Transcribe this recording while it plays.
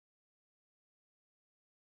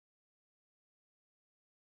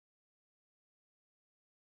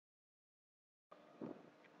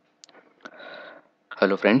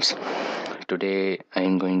Hello friends, today I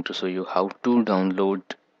am going to show you how to download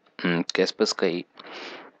Kaspersky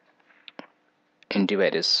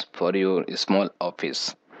antivirus for your small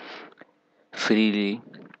office freely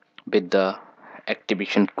with the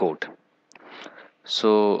activation code.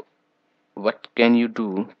 So what can you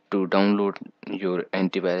do to download your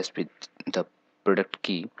antivirus with the product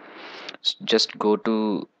key? Just go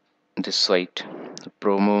to this site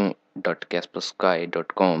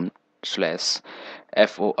promo.kaspersky.com slash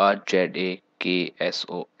forjaksos.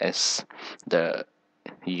 The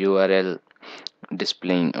URL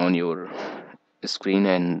displaying on your screen,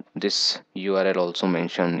 and this URL also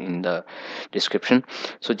mentioned in the description.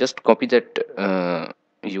 So just copy that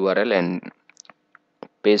URL and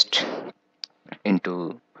paste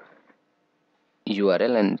into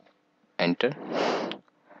URL and enter.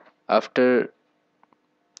 After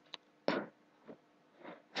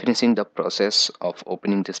finishing the process of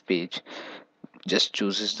opening this page, just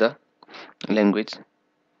chooses the language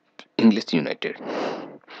English United.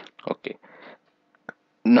 Okay,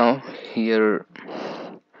 now here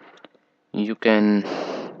you can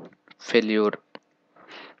fill your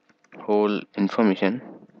whole information.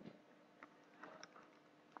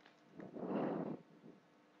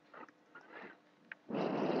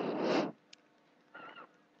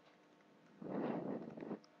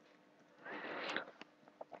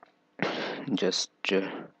 Just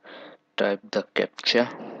type the captcha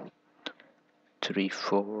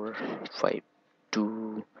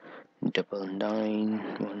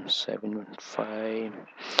 3452991715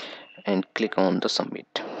 and click on the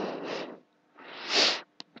submit.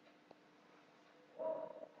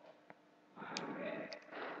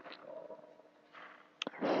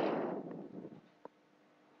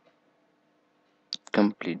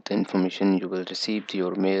 Complete the information. You will receive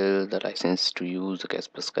your mail, the license to use the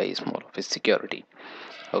Kaspersky small office security.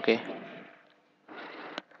 Okay,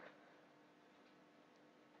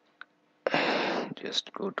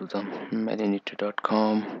 just go to the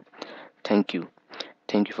mailinator.com. Thank you.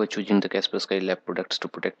 Thank you for choosing the Kaspersky Lab products to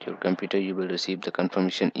protect your computer. You will receive the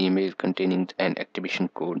confirmation email containing an activation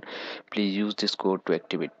code. Please use this code to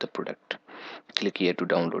activate the product. Click here to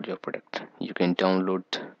download your product. You can download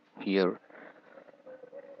here.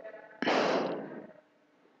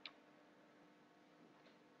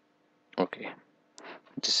 Okay,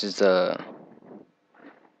 this is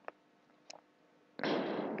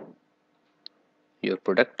your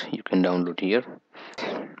product. You can download here.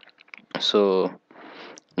 So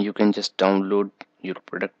you can just download your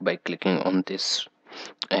product by clicking on this,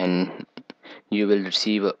 and you will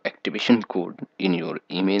receive a activation code in your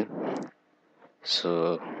email.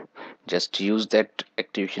 So just use that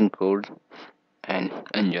activation code and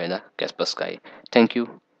enjoy the Kaspersky. Thank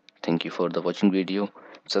you for the watching video.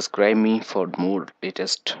 Subscribe me for more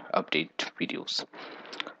latest update videos.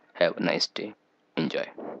 Have a nice day. Enjoy.